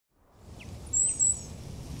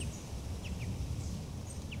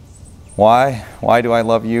Why? Why do I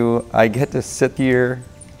love you? I get to sit here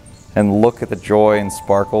and look at the joy and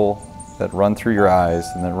sparkle that run through your eyes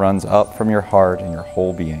and that runs up from your heart and your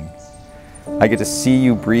whole being. I get to see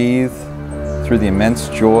you breathe through the immense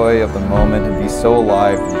joy of the moment and be so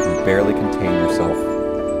alive that you can barely contain yourself.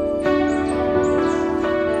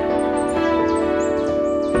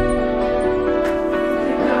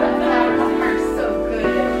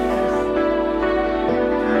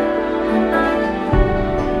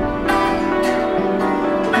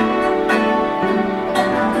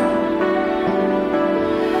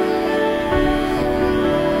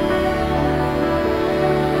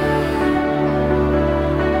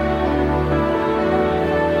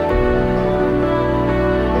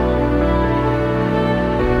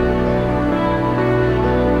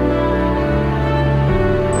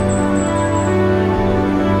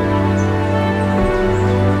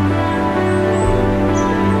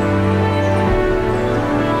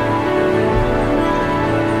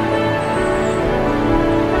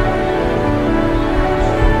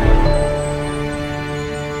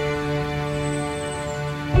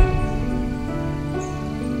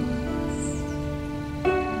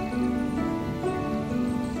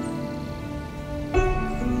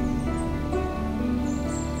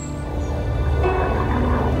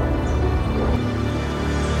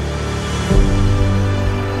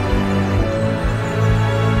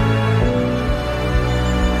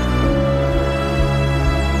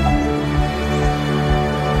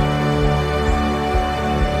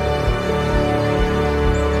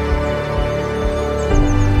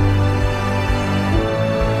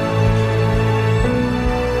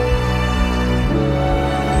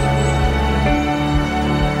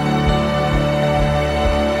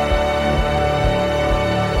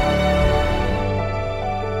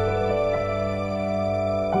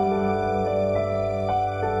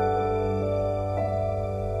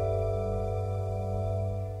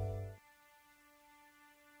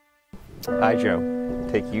 I, Joe,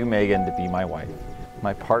 take you, Megan, to be my wife,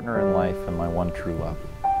 my partner in life and my one true love.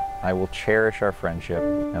 I will cherish our friendship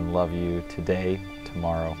and love you today,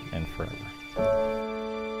 tomorrow, and forever.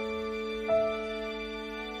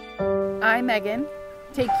 I, Megan,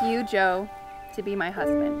 take you, Joe, to be my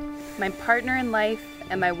husband, my partner in life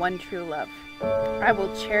and my one true love. I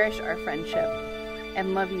will cherish our friendship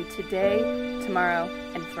and love you today, tomorrow,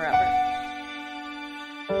 and forever.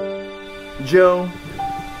 Joe,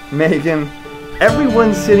 Megan,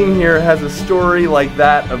 everyone sitting here has a story like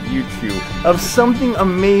that of you two, of something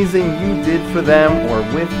amazing you did for them or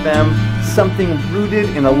with them, something rooted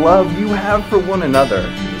in a love you have for one another,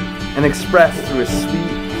 and expressed through a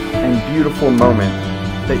sweet and beautiful moment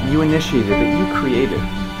that you initiated, that you created.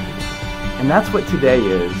 And that's what today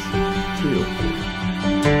is, too.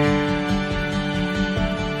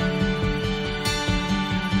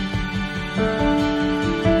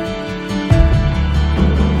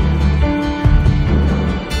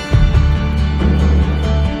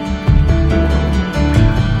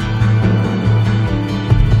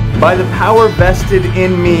 By the power vested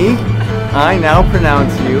in me, I now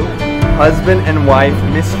pronounce you husband and wife,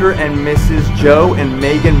 Mr. and Mrs. Joe and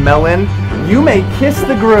Megan Mellin. You may kiss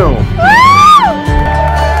the groom.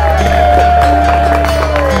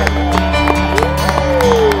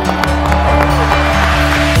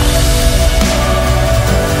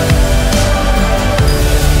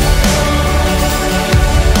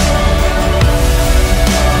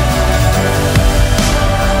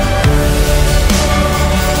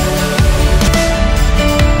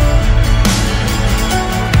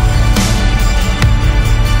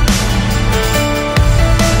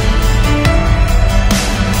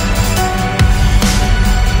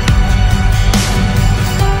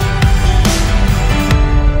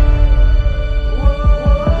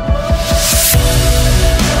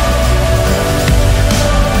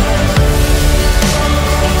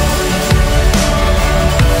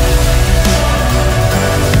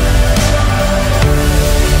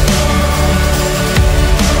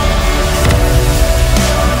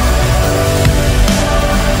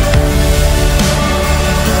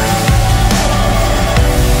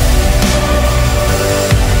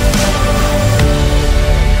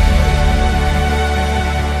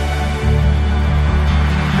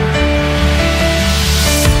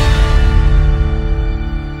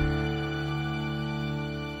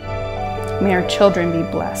 May our children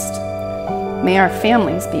be blessed. May our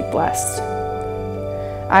families be blessed.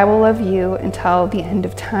 I will love you until the end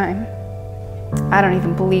of time. I don't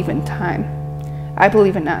even believe in time. I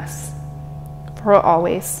believe in us. For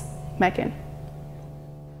always, Megan.